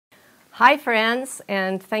Hi friends,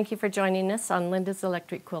 and thank you for joining us on Linda's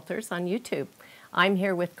Electric Quilters on YouTube. I'm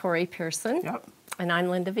here with Corey Pearson, and I'm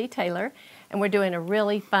Linda V. Taylor, and we're doing a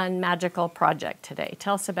really fun magical project today.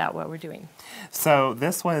 Tell us about what we're doing. So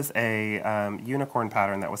this was a unicorn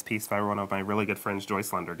pattern that was pieced by one of my really good friends,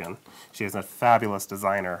 Joyce Lundergan. She is a fabulous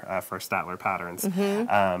designer for Statler patterns,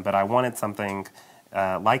 but I wanted something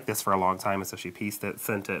like this for a long time, and so she pieced it,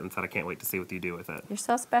 sent it, and said, I can't wait to see what you do with it. You're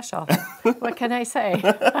so special. What can I say?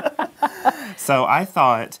 So I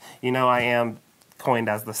thought, you know, I am coined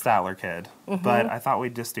as the Statler kid, but I thought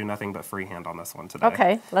we'd just do nothing but freehand on this one today.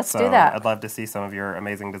 Okay, let's do that. I'd love to see some of your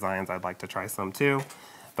amazing designs. I'd like to try some too,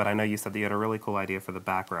 but I know you said that you had a really cool idea for the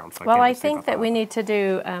background. So I think that we need to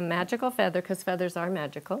do a magical feather because feathers are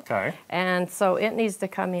magical. Okay. And so it needs to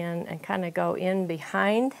come in and kind of go in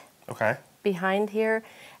behind. Okay. Behind here,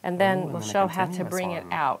 and then we'll show how to bring it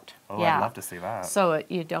out. Oh, yeah. I'd love to see that. So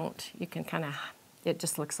you can kind of, it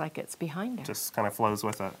just looks like it's behind it. Just kind of flows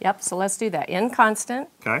with it. Yep, so let's do that. In constant.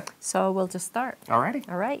 Okay. So we'll just start. Alrighty.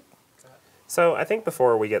 All right. So I think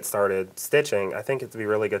before we get started stitching, I think it'd be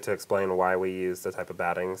really good to explain why we use the type of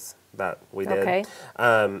battings that we did. Okay.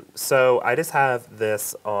 So I just have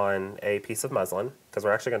this on a piece of muslin, because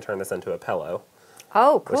we're actually going to turn this into a pillow.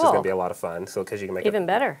 Oh, cool. Which is going to be a lot of fun. So because you can make even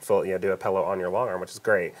better. Full, do a pillow on your long arm, which is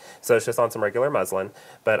great. So it's just on some regular muslin,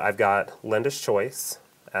 but I've got Linda's Choice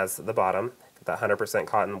as the bottom. That 100%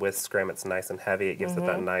 cotton with scrim. It's nice and heavy. It gives it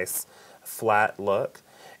that nice flat look.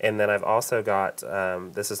 And then I've also got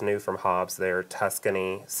this is new from Hobbs. Their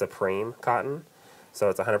Tuscany Supreme cotton. So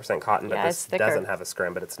it's 100% cotton, but this doesn't have a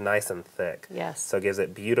scrim, but it's nice and thick. Yes. So it gives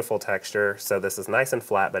it beautiful texture. So this is nice and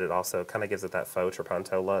flat, but it also kind of gives it that faux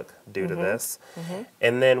trapunto look due to this.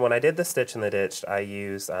 And then when I did the stitch in the ditch, I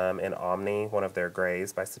used an Omni, one of their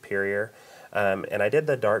grays by Superior. And I did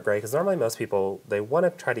the dark gray because normally most people, they want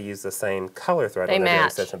to try to use the same color thread when they're doing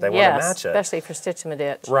stitching. They want to match it. Especially for stitching the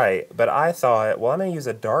ditch. Right. But I thought, well, I'm going to use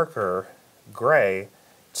a darker gray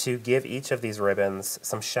to give each of these ribbons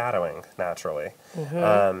some shadowing naturally.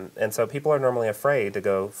 And so people are normally afraid to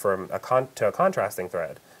go from to a contrasting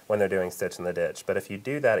thread when they're doing stitch in the ditch. But if you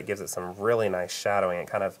do that, it gives it some really nice shadowing. It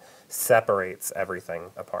kind of separates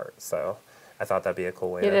everything apart. So I thought that'd be a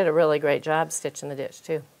cool way. You did a really great job stitching the ditch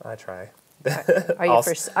too. I try. Are you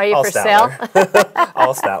for sale?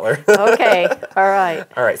 All Statler. Okay. All right.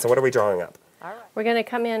 All right. So what are we drawing up? All right. We're going to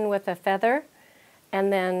come in with a feather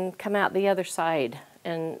and then come out the other side.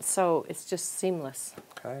 And so it's just seamless.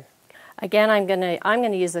 Okay. Again, I'm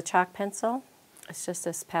gonna use a chalk pencil. It's just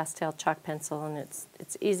this pastel chalk pencil, and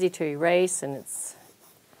it's easy to erase, and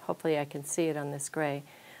hopefully I can see it on this gray.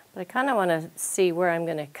 But I kind of want to see where I'm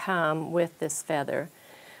going to come with this feather,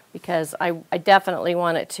 because I definitely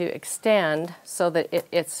want it to extend so that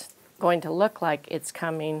it's going to look like it's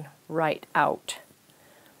coming right out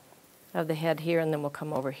of the head here, and then we'll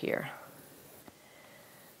come over here.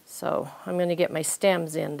 So I'm going to get my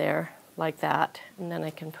stems in there like that, and then I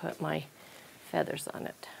can put my feathers on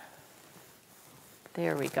it.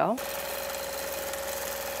 There we go.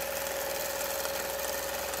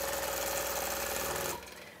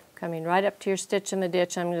 Coming right up to your stitch in the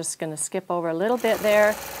ditch, I'm just going to skip over a little bit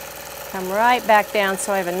there, come right back down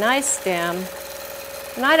so I have a nice stem.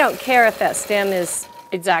 And I don't care if that stem is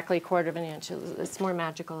exactly 1/4 of an inch. It's more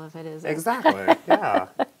magical if it is. Exactly, yeah.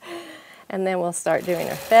 And then we'll start doing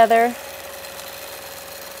our feather.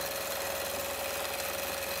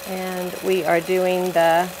 And we are doing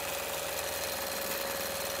the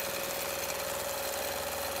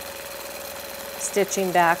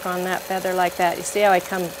stitching back on that feather like that. You see how I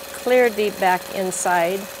come clear deep back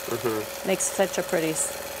inside? Makes such a pretty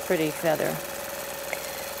feather.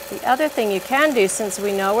 The other thing you can do, since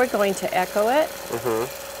we know we're going to echo it,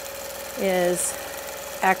 is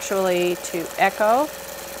actually to echo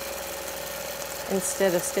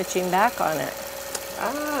instead of stitching back on it.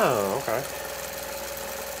 Oh, okay.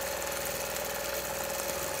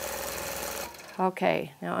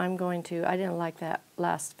 Okay, now I'm going to, I didn't like that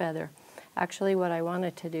last feather. Actually, what I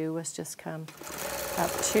wanted to do was just come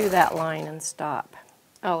up to that line and stop.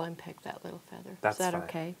 Oh, and pick that little feather. That's Is that fine.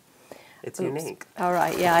 okay? It's unique. All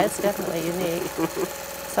right, yeah, it's definitely unique.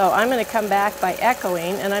 So I'm going to come back by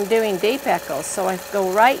echoing, and I'm doing deep echoes. So I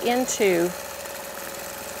go right into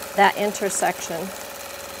that intersection.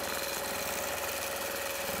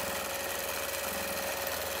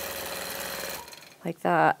 Like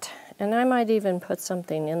that. And I might even put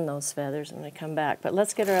something in those feathers when I come back. But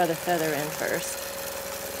let's get our other feather in first.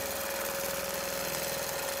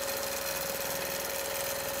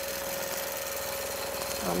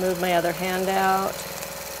 I'll move my other hand out.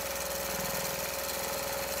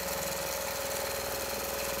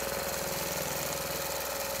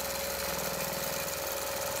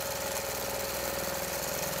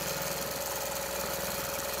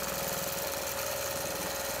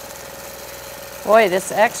 Boy,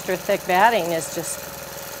 this extra thick batting is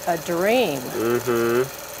just a dream.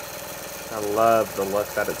 I love the look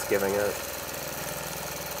that it's giving it.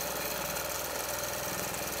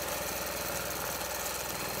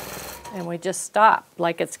 And we just stop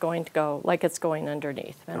like it's going to go, like it's going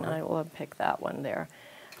underneath. And I will pick that one there.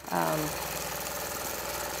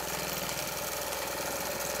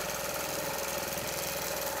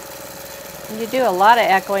 You do a lot of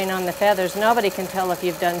echoing on the feathers. Nobody can tell if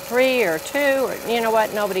you've done 3 or 2, or you know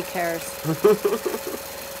what? Nobody cares,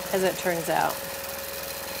 as it turns out.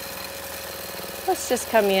 Let's just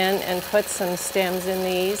come in and put some stems in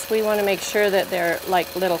these. We want to make sure that they're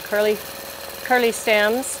like little curly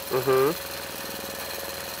stems.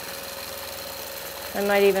 I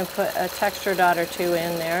might even put a texture dot or 2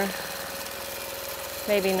 in there.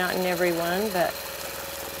 Maybe not in every one, but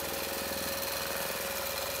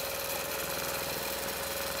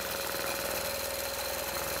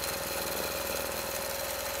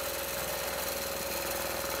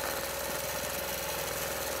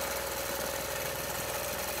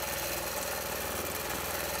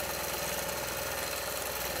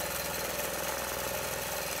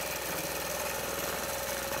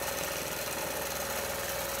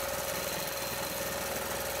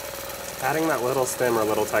adding that little stem or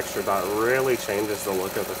little texture dot really changes the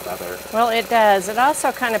look of the feather. well, it does. It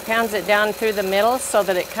also kind of pounds it down through the middle so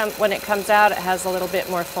that when it comes out, it has a little bit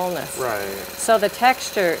more fullness. Right. So the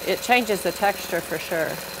texture, it changes the texture for sure.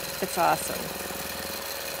 It's awesome.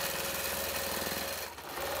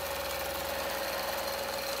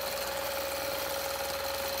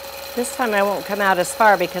 This time I won't come out as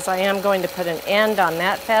far because I am going to put an end on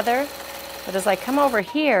that feather. But as I come over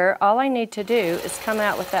here, all I need to do is come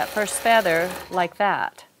out with that first feather like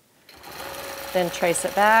that. Then trace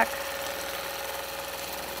it back,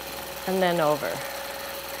 and then over.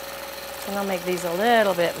 And I'll make these a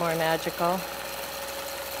little bit more magical.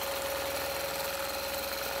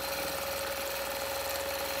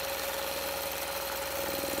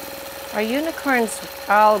 Are unicorns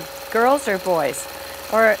all girls or boys?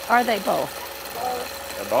 Or are they both?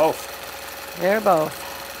 They're both. They're both.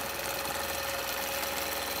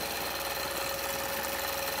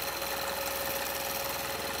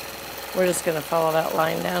 We're just going to follow that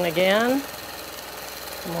line down again.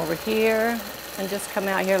 Come over here and just come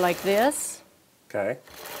out here like this. Okay.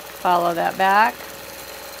 Follow that back.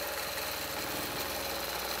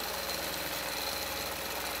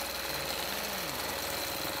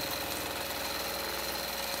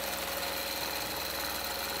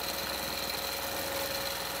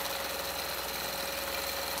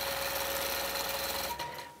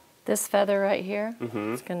 This feather right here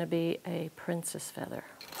is going to be a princess feather.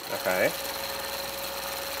 Okay.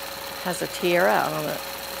 Has a tiara on it.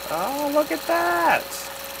 Oh, look at that!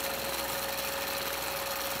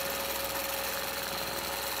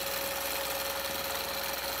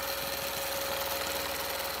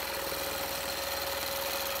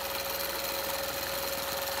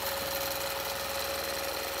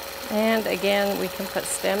 And again, we can put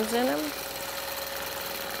stems in them.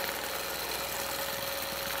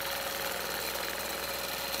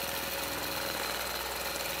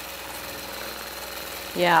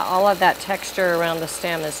 Yeah, all of that texture around the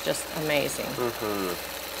stem is just amazing.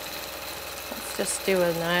 Let's just do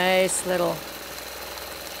a nice little...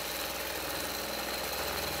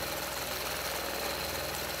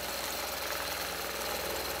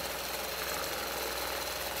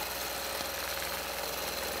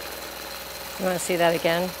 You want to see that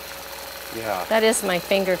again? Yeah. That is my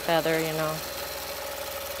finger feather, you know.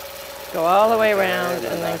 Go all the way around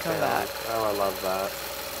and then come back. Oh, I love that.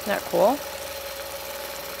 Isn't that cool?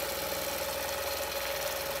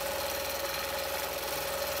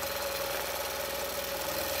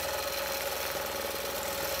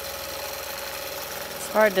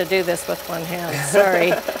 It's hard to do this with one hand, sorry.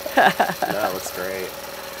 That looks great.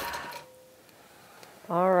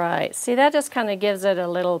 All right, see that just kind of gives it a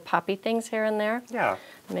little poppy things here and there. Yeah.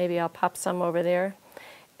 Maybe I'll pop some over there.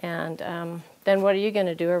 And then what are you going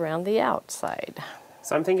to do around the outside?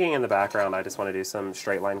 So I'm thinking in the background I just want to do some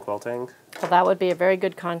straight line quilting. Well, that would be a very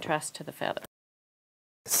good contrast to the feather.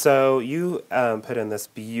 So you put in this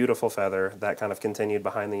beautiful feather that kind of continued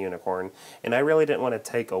behind the unicorn, and I really didn't want to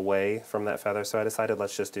take away from that feather, so I decided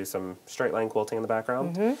let's just do some straight line quilting in the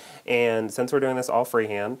background. And since we're doing this all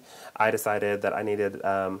freehand, I decided that I needed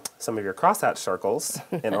some of your crosshatch circles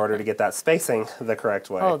in order to get that spacing the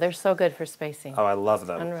correct way. Oh, they're so good for spacing. Oh, I love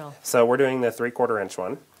them. Unreal. So we're doing the 3/4 inch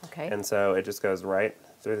one. Okay. And so it just goes right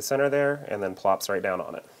through the center there and then plops right down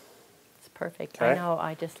on it. It's perfect. Okay. I know,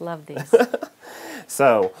 I just love these.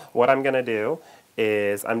 So what I'm going to do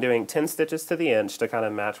is I'm doing 10 stitches to the inch to kind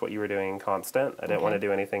of match what you were doing in constant. I didn't want to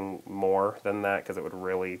do anything more than that because it would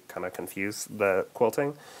really kind of confuse the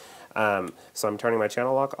quilting. So I'm turning my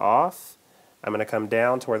channel lock off. I'm going to come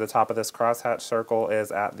down to where the top of this crosshatch circle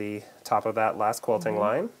is at the top of that last quilting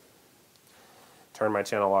line. Turn my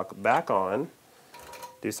channel lock back on,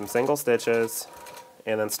 do some single stitches,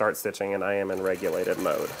 and then start stitching, and I am in regulated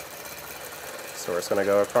mode. So we're just going to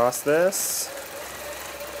go across this.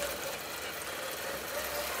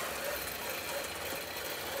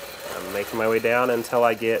 I'm making my way down until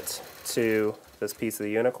I get to this piece of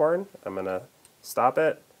the unicorn. I'm going to stop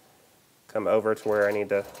it, come over to where I need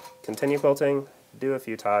to continue quilting, do a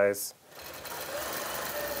few ties,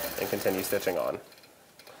 and continue stitching on.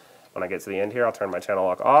 When I get to the end here, I'll turn my channel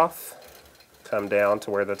lock off, come down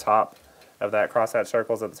to where the top of that crosshatch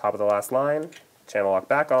circle is at the top of the last line, channel lock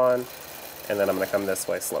back on, and then I'm going to come this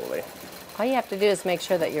way slowly. All you have to do is make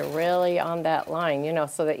sure that you're really on that line, you know,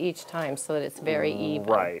 so that each time, so that it's very even.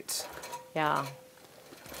 Right. Yeah.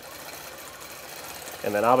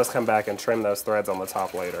 And then I'll just come back and trim those threads on the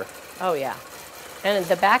top later. Oh, yeah. And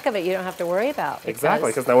the back of it you don't have to worry about.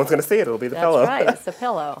 Exactly, because no one's going to see it. It'll be the pillow. That's right, it's the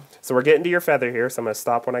pillow. So we're getting to your feather here, so I'm going to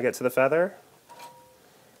stop when I get to the feather,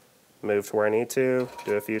 move to where I need to,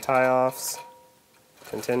 do a few tie-offs,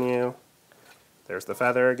 continue. There's the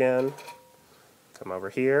feather again. Come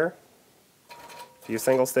over here, a few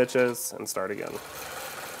single stitches, and start again.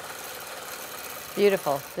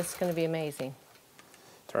 Beautiful. This is going to be amazing.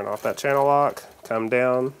 Turn off that channel lock, come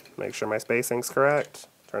down, make sure my spacing's correct,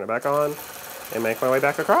 turn it back on, and make my way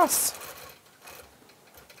back across.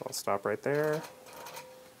 I'll stop right there,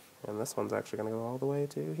 and this one's actually going to go all the way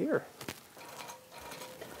to here.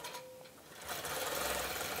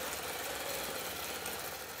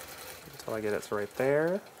 Until I get it to right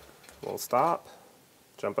there, we'll stop,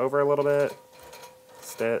 jump over a little bit,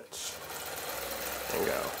 stitch, and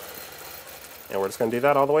go. And we're just going to do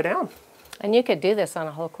that all the way down. And you could do this on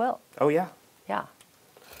a whole quilt. Oh yeah. Yeah.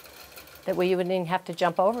 That way you wouldn't even have to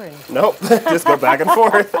jump over anything. Nope, just go back and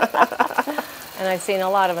forth. And I've seen a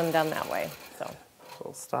lot of them done that way. So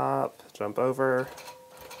We'll stop, jump over,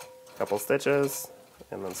 a couple stitches,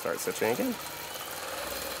 and then start stitching again.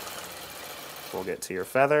 We'll get to your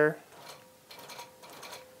feather,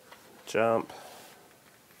 jump,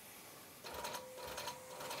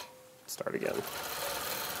 start again.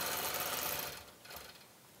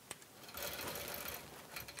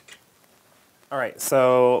 Alright,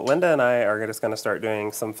 so Linda and I are just going to start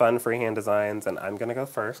doing some fun freehand designs, and I'm going to go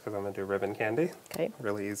first because I'm going to do ribbon candy. okay.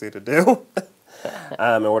 Really easy to do.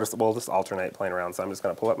 And we'll just alternate playing around, so I'm just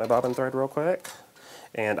going to pull up my bobbin thread real quick.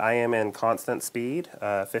 And I am in constant speed,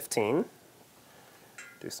 15.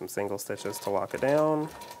 Do some single stitches to lock it down,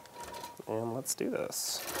 and let's do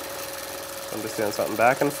this. I'm just doing something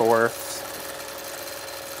back and forth.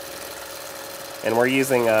 And we're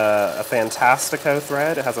using a Fantastico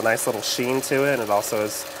thread. It has a nice little sheen to it, and it also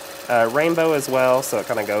is rainbow as well, so it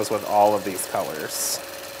kind of goes with all of these colors.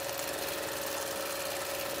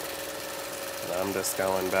 And I'm just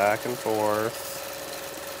going back and forth.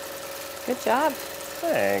 Good job.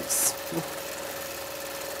 Thanks.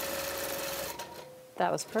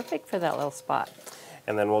 That was perfect for that little spot.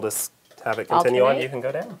 And then we'll just have it continue on. Alternate. You can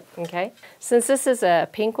go down. Okay. Since this is a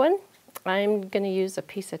pink one, I'm going to use a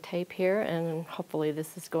piece of tape here, and hopefully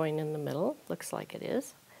this is going in the middle. Looks like it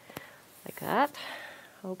is. Like that.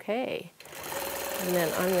 Okay. And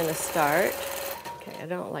then I'm going to start. Okay, I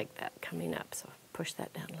don't like that coming up, so push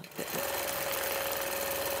that down a little bit more.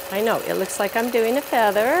 I know, it looks like I'm doing a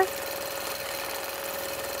feather.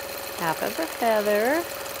 Half of a feather.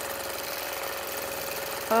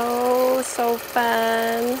 Oh, so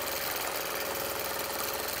fun.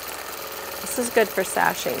 This is good for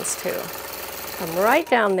sashings too. Come right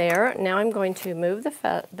down there. Now I'm going to move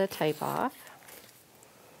the tape off.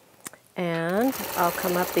 And I'll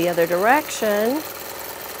come up the other direction.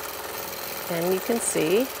 And you can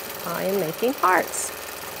see I am making hearts.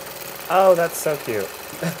 Oh, that's so cute.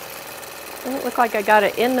 Doesn't look like I got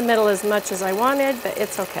it in the middle as much as I wanted, but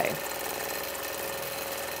it's okay.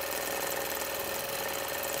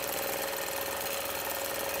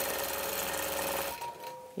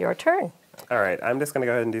 Your turn. All right, I'm just going to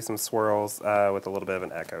go ahead and do some swirls with a little bit of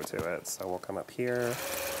an echo to it. So we'll come up here.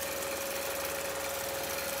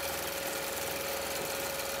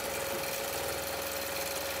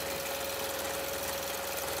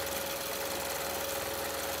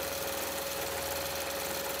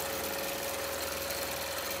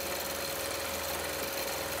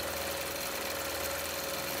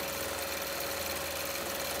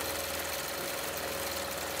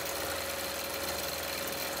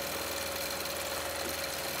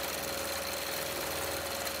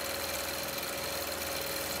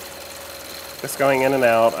 Just going in and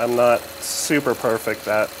out. I'm not super perfect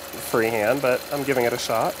at freehand, but I'm giving it a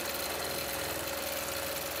shot.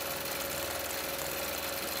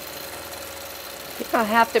 You don't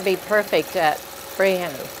have to be perfect at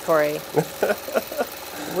freehand, Corey.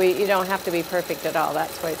 You don't have to be perfect at all.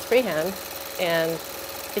 That's why it's freehand, and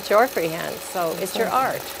it's your freehand, so it's your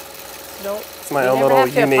art. So it's my own little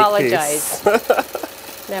unique apologize.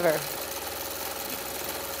 piece. Never.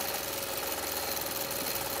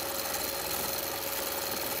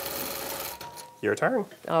 Your turn.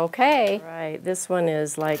 Okay. Right. This one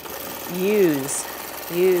is like U's.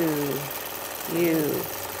 U.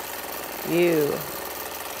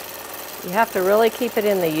 You have to really keep it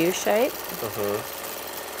in the U shape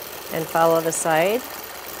and follow the side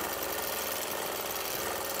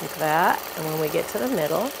like that. And when we get to the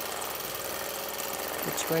middle,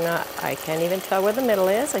 which we're not, I can't even tell where the middle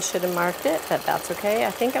is. I should have marked it, but that's okay.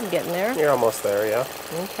 I think I'm getting there. You're almost there, yeah.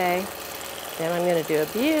 Okay. Then I'm going to do a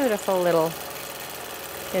beautiful little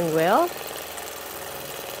pinwheel,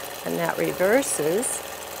 and that reverses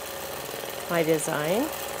my design.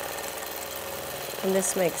 And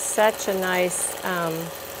this makes such a nice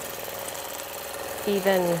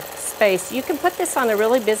even space. You can put this on a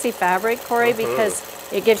really busy fabric, Corey, because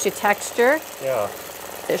it gives you texture. Yeah.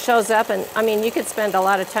 It shows up, and I mean, you could spend a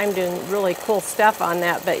lot of time doing really cool stuff on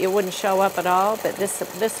that, but it wouldn't show up at all. But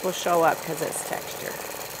this will show up because it's texture.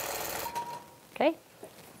 Okay.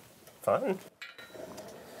 Fun.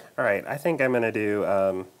 All right, I think I'm going to do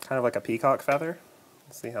kind of like a peacock feather.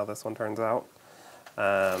 Let's see how this one turns out.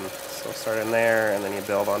 So start in there, and then you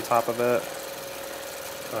build on top of it.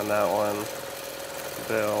 On that one,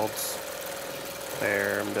 build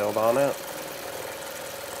there, and build on it.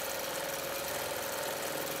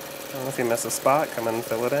 And if you miss a spot, come in and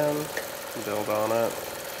fill it in, build on it.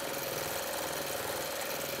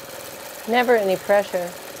 Never any pressure.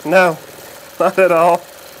 No, not at all.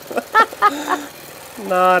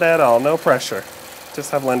 Not at all, no pressure.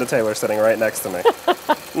 Just have Linda Taylor sitting right next to me.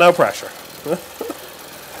 No pressure.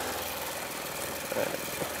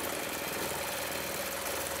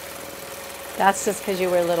 That's just because you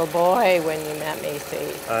were a little boy when you met me,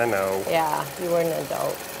 see? I know. Yeah, you were an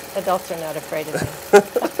adult. Adults are not afraid of me.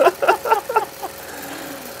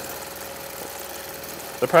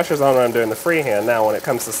 The pressure's on when I'm doing the freehand. Now, when it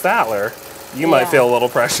comes to Statler, you might feel a little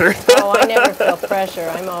pressured. Oh, I never feel pressure.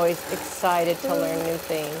 I'm always excited to learn new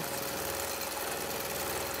things.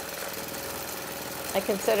 I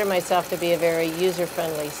consider myself to be a very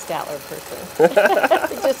user-friendly Statler person.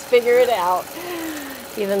 Just figure it out,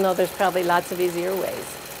 even though there's probably lots of easier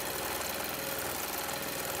ways.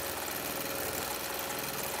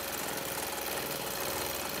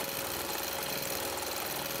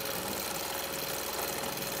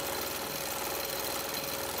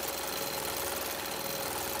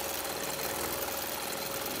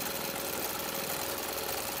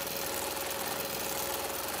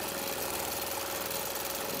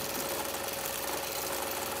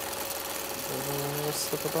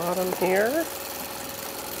 To the bottom here.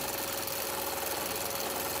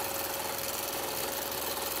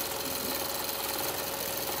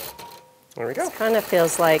 There we go. It kind of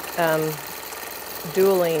feels like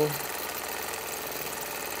dueling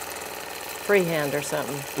freehand or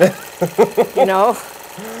something. You know?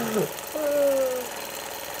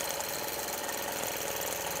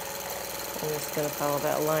 I'm just going to follow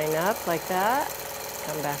that line up like that.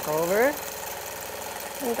 Come back over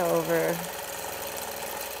and over.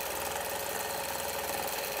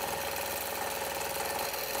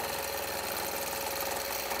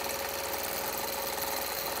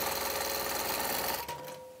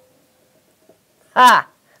 Ah!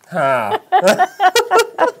 Ha!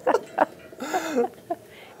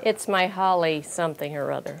 It's my holly something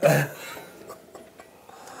or other.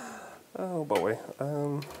 Oh boy.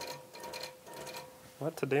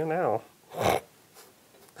 What to do now?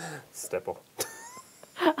 Stipple.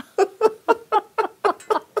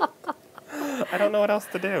 I don't know what else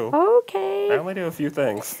to do. Okay. I only do a few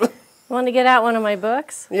things. Want to get out one of my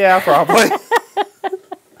books? Yeah, probably.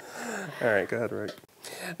 All right, go ahead, Rick.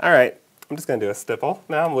 All right, I'm just going to do a stipple.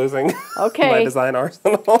 Now I'm losing my design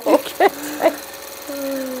arsenal. Okay.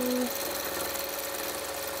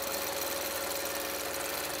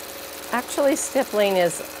 Actually, stippling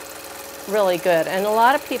is really good, and a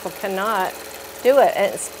lot of people cannot do it,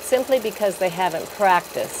 and it's simply because they haven't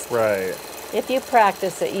practiced. Right. If you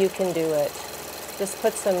practice it, you can do it. Just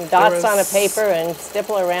put some dots on a paper and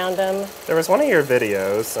stipple around them. There was one of your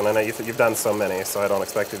videos, and I know you've done so many, so I don't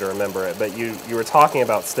expect you to remember it, but you were talking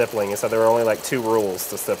about stippling. You said there were only like 2 rules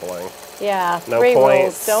to stippling. Yeah, no 3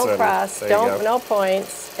 points, rules. Don't cross, no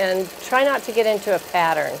points, and try not to get into a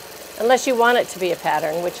pattern. unless you want it to be a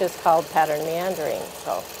pattern, which is called pattern meandering.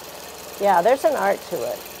 So, yeah, there's an art to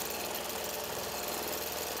it.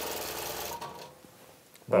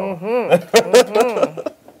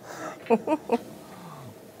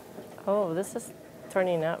 Oh, this is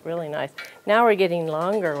turning out really nice. Now we're getting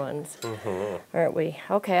longer ones, aren't we?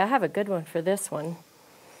 Okay, I have a good one for this one.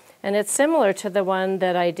 And it's similar to the one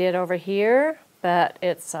that I did over here, but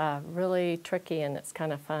it's really tricky and it's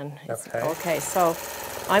kind of fun. Okay, so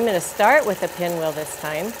I'm going to start with a pinwheel this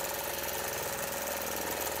time.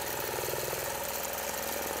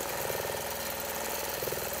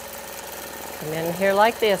 Come in here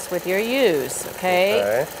like this with your U's,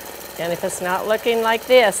 okay? And if it's not looking like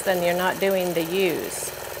this, then you're not doing the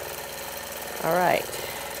U's. All right.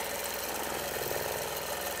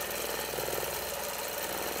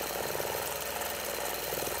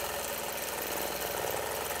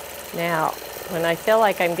 Now, when I feel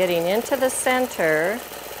like I'm getting into the center,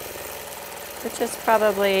 which is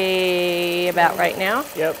probably about right now.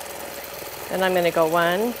 Yep. Then I'm going to go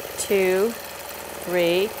 1, 2,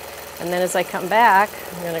 3, and then as I come back,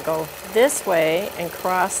 I'm going to go this way and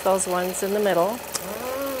cross those ones in the middle.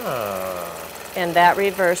 Ah. And that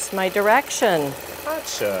reversed my direction.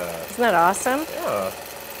 Gotcha. Isn't that awesome? Yeah.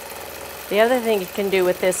 The other thing you can do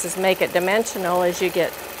with this is make it dimensional as you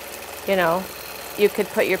get, you know, you could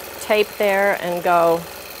put your tape there and go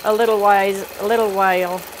a little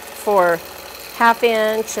while for ½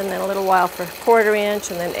 inch, and then a little while for ¼ inch,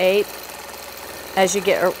 and then 1/8 as you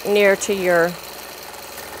get near to your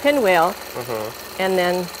pinwheel, and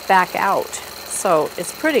then back out. So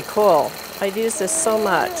it's pretty cool. I've used this so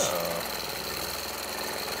much.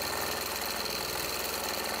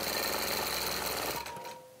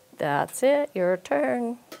 That's it, your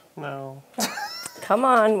turn. No. Come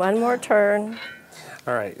on, one more turn.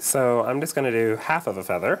 All right, so I'm just going to do half of a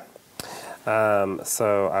feather.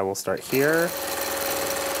 So I will start here,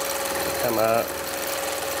 come up,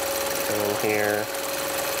 and then here.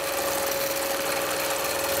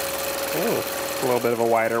 Ooh, a little bit of a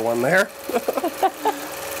wider one there.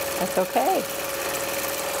 That's okay.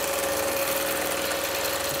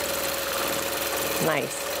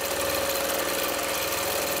 Nice.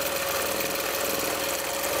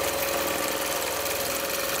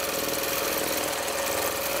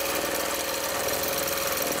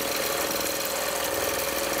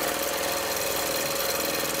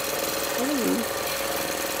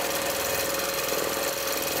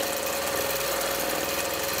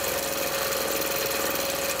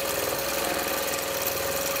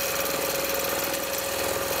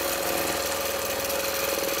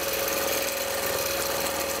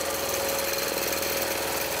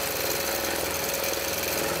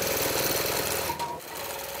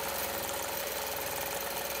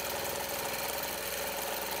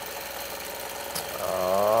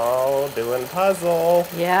 Doing puzzle.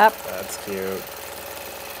 Yep. That's cute.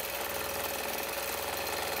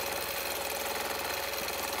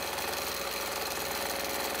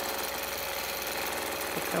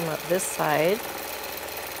 Come up this side.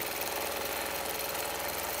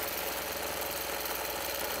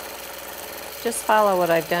 Just follow what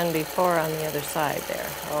I've done before on the other side there.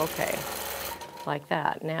 Okay, like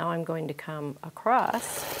that. Now I'm going to come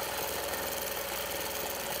across.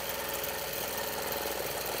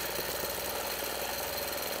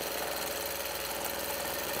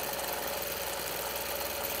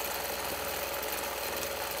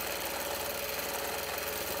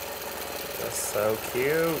 So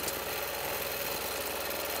cute.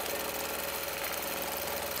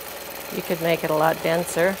 You could make it a lot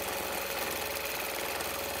denser,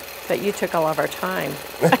 but you took all of our time.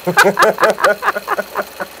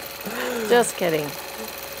 Just kidding.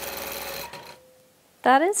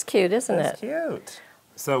 That is cute, isn't it? That's cute.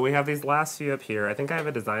 So we have these last few up here. I think I have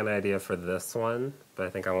a design idea for this one, but I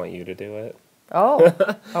think I want you to do it. Oh,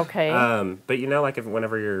 okay. But you know, like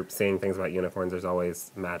whenever you're seeing things about unicorns, there's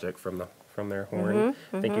always magic from their horn.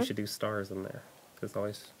 I think you should do stars in there. Because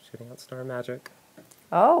always shooting out star magic.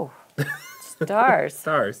 Oh, stars.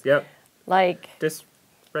 Stars, yep. Like just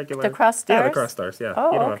regular. the cross stars? Yeah, the cross stars, yeah.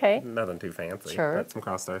 Oh, you know, okay. Nothing too fancy. Sure. But some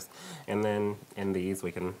cross stars. And then in these,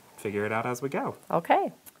 we can figure it out as we go.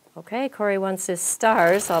 Okay. Okay, Corey wants his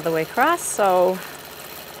stars all the way across, so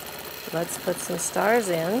let's put some stars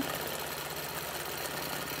in.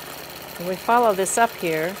 And we follow this up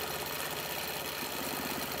here.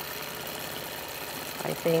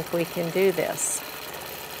 I think we can do this.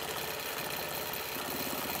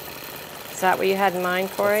 Is that what you had in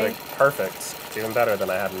mind, Corey? That's like perfect. It's even better than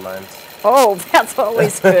I had in mind. Oh, that's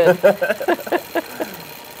always good.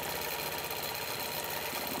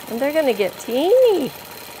 And they're going to get teeny.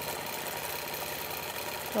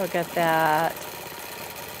 Look at that.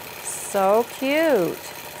 So cute.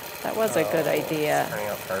 That was a good idea. It's turning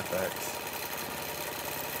out perfect.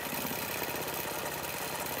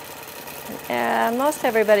 And most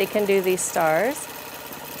everybody can do these stars.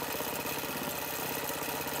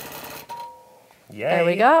 Yay. There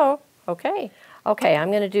we go. Okay. Okay, I'm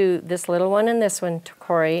going to do this little one and this one,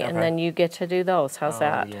 Corey, and then you get to do those. How's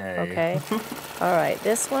that? Yay. Okay. All right,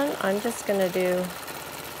 this one I'm just going to do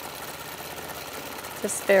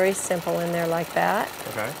just very simple in there like that.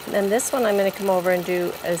 Okay. And then this one I'm going to come over and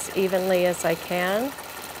do as evenly as I can.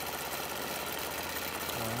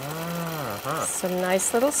 Some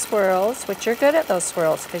nice little swirls, which you're good at those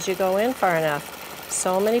swirls because you go in far enough.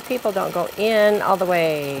 So many people don't go in all the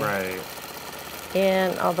way. Right.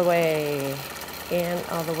 In all the way. In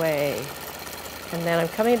all the way. And then I'm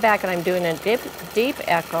coming back and I'm doing a deep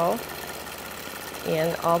echo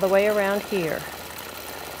in all the way around here.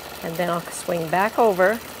 And then I'll swing back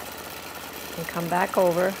over and come back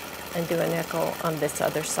over and do an echo on this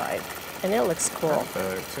other side. And it looks cool.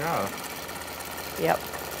 Perfect, yeah. Yep.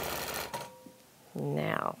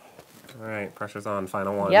 Now. All right, pressure's on,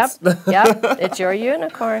 final ones. Yep, yep, it's your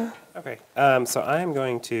unicorn. Okay, so I'm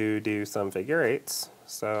going to do some figure eights.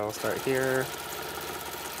 So I'll start here.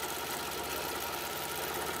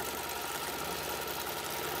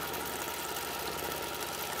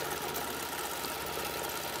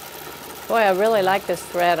 Boy, I really like this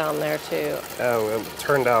thread on there too. Oh, it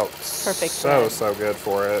turned out Perfect so thread. good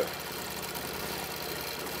for it.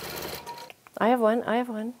 I have one, I have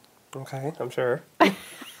one. Okay, I'm sure. What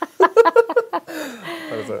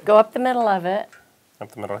is it? Go up the middle of it.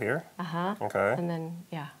 Up the middle here? Uh-huh. Okay. And then,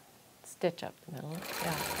 yeah, stitch up the middle.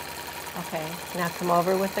 Yeah. Okay, now come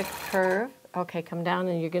over with the curve. Okay, come down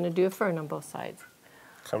and you're going to do a fern on both sides.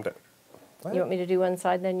 Come down. What? You want me to do one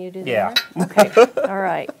side, then you do the Yeah. other? Okay, all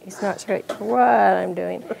right. He's not sure what I'm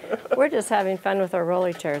doing. We're just having fun with our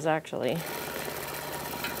rolly chairs, actually.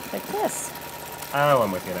 Like this. Oh,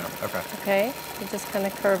 I'm with you now. Okay. Okay, you just kind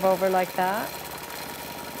of curve over like that.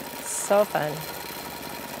 So fun.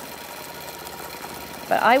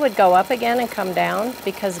 But I would go up again and come down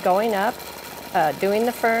because going up, doing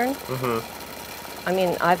the fern, I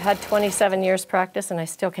mean, I've had 27 years practice and I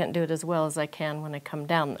still can't do it as well as I can when I come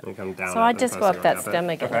down. You come down. So I just go up that stem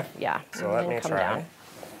again. Okay. Yeah. So and let then me come try. down.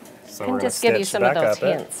 So I we're can gonna just give you stitch some of back those up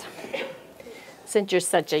it. hints. Since you're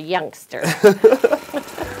such a youngster.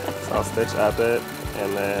 So I'll stitch up it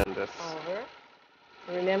and then just Over.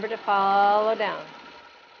 Remember to follow down.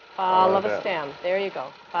 Follow the down. stem. There you go.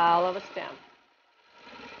 Follow the stem.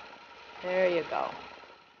 There you go.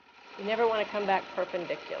 You never want to come back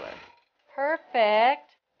perpendicular. Perfect.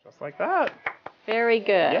 just like that. Very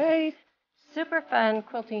good. Yay! Super fun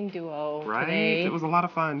quilting duo Right? today. It was a lot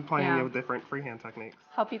of fun playing Yeah. with different freehand techniques.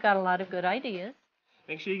 Hope you got a lot of good ideas.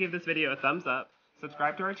 Make sure you give this video a thumbs up,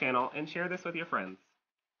 subscribe to our channel, and share this with your friends.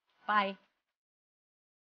 Bye.